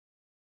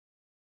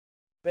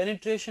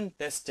penetration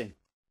testing,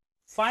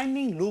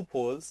 finding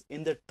loopholes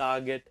in the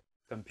target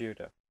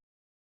computer.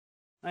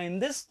 Now in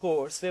this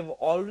course, we have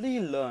already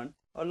learned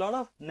a lot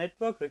of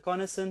network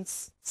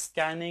reconnaissance,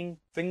 scanning,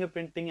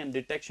 fingerprinting and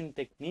detection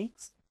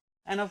techniques.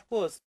 And of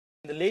course,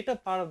 in the later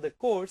part of the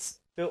course,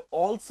 we have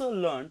also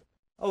learned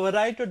a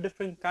variety of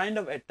different kind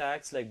of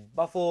attacks like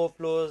buffer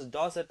overflows,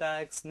 DOS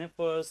attacks,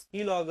 sniffers,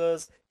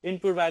 keyloggers,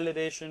 input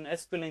validation,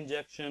 SQL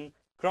injection,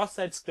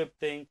 cross-site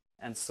scripting,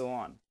 and so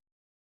on.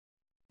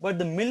 But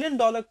the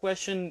million-dollar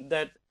question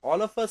that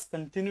all of us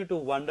continue to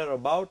wonder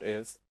about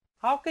is,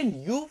 how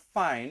can you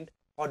find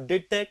or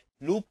detect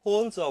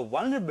loopholes or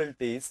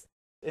vulnerabilities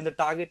in the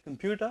target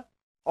computer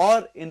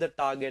or in the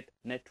target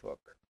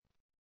network?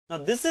 Now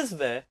this is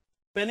where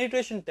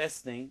penetration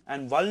testing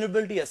and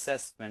vulnerability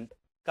assessment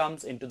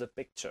comes into the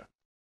picture.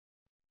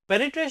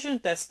 Penetration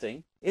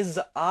testing is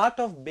the art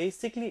of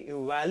basically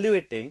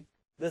evaluating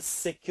the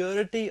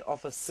security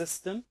of a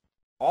system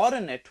or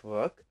a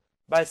network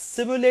by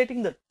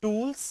simulating the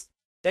tools,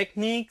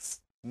 techniques,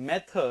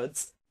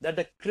 methods that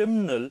a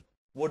criminal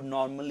would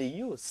normally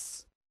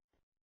use.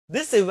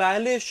 This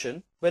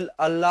evaluation will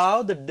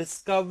allow the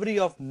discovery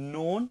of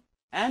known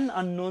and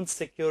unknown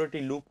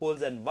security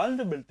loopholes and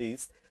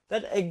vulnerabilities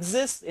that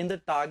exist in the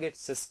target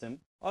system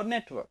or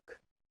network.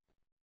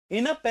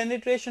 In a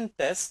penetration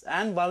test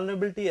and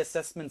vulnerability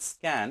assessment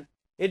scan,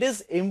 it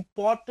is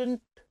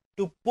important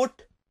to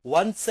put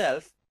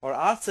oneself or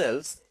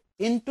ourselves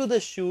into the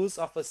shoes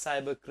of a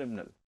cyber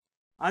criminal.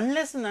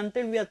 Unless and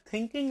until we are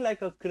thinking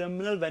like a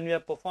criminal when we are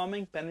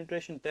performing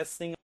penetration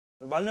testing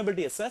or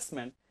vulnerability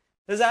assessment,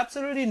 there's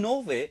absolutely no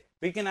way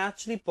we can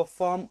actually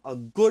perform a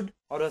good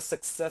or a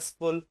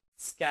successful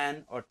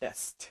scan or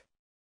test.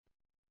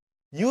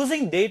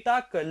 Using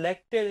data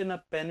collected in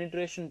a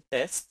penetration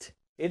test,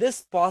 it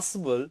is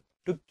possible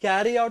to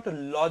carry out a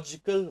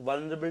logical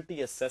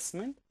vulnerability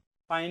assessment,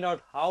 find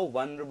out how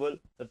vulnerable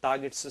the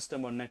target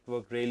system or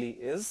network really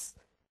is.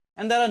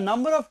 And there are a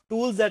number of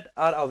tools that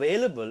are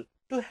available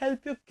to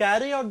help you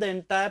carry out the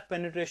entire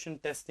penetration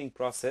testing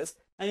process,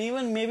 and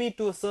even maybe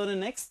to a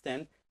certain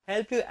extent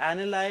help you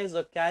analyze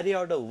or carry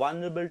out a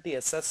vulnerability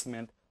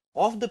assessment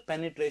of the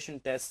penetration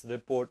test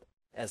report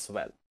as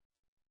well.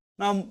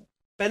 Now,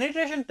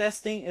 penetration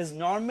testing is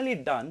normally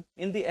done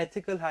in the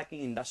ethical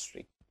hacking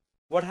industry.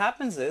 What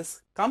happens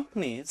is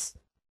companies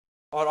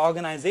or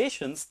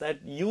organizations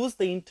that use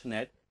the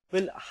internet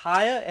will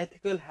hire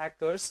ethical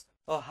hackers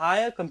or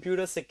hire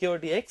computer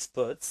security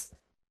experts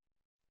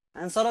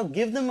and sort of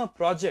give them a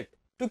project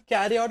to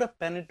carry out a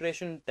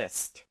penetration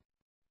test.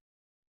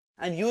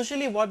 And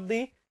usually what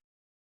the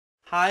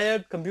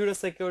hired computer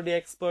security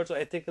experts or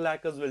ethical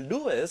hackers will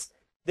do is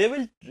they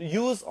will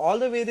use all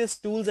the various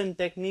tools and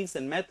techniques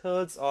and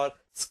methods or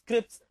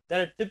scripts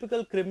that a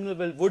typical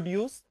criminal would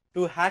use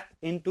to hack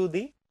into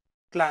the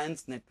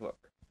client's network.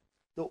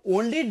 The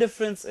only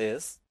difference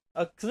is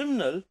a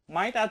criminal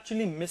might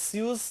actually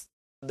misuse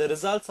the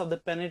results of the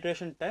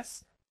penetration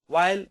test,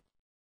 while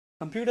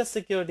computer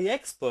security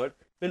expert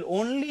will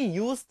only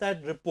use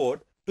that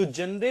report to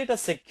generate a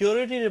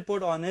security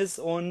report on his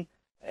own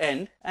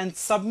end and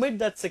submit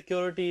that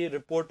security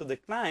report to the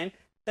client,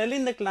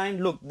 telling the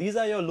client, look, these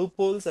are your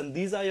loopholes and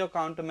these are your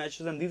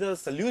countermeasures and these are the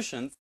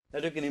solutions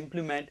that you can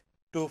implement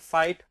to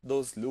fight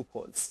those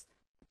loopholes.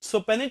 So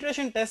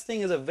penetration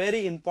testing is a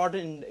very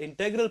important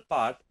integral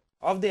part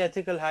of the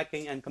ethical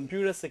hacking and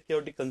computer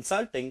security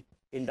consulting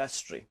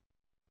industry.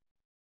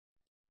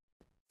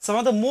 Some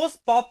of the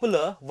most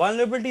popular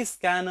vulnerability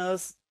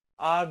scanners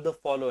are the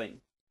following.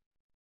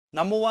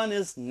 Number one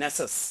is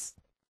Nessus.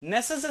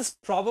 Nessus is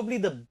probably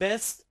the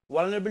best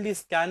vulnerability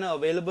scanner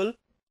available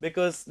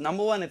because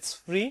number one, it's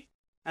free,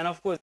 and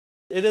of course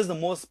it is the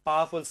most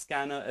powerful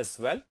scanner as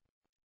well.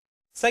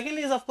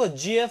 Secondly is of course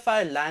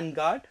GFI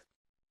LandGuard,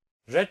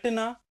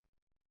 Retina,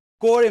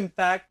 Core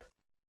Impact,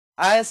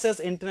 ISS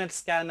Internet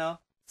Scanner,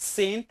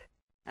 Saint,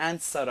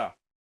 and Sarah.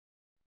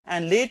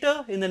 And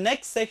later in the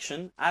next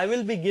section, I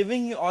will be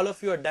giving you all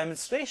of you a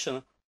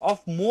demonstration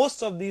of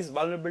most of these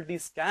vulnerability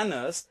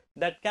scanners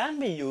that can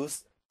be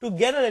used to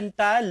get an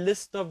entire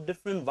list of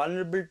different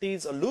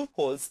vulnerabilities or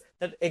loopholes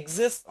that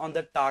exist on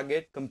the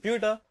target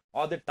computer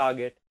or the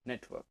target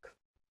network.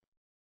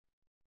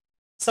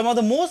 Some of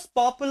the most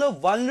popular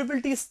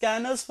vulnerability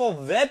scanners for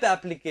web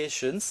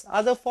applications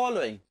are the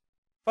following.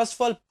 First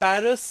of all,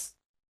 Paris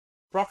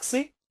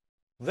Proxy,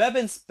 Web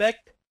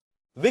Inspect,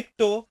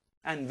 Victor,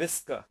 and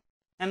Whisker.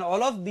 And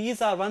all of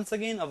these are once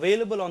again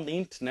available on the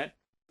internet,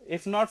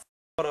 if not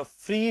for a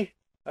free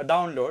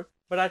download,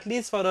 but at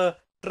least for a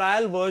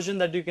trial version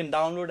that you can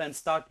download and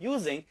start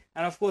using.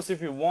 And of course,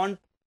 if you want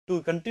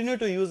to continue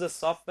to use the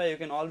software, you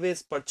can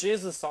always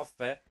purchase the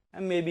software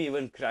and maybe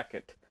even crack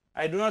it.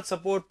 I do not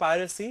support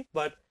piracy,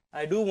 but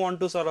I do want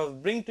to sort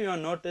of bring to your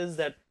notice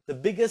that the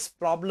biggest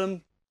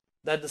problem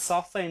that the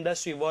software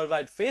industry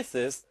worldwide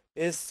faces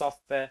is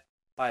software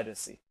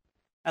piracy.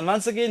 And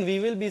once again, we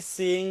will be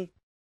seeing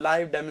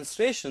live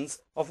demonstrations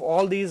of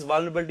all these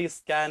vulnerability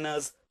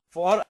scanners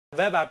for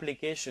web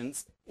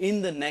applications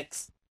in the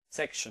next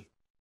section.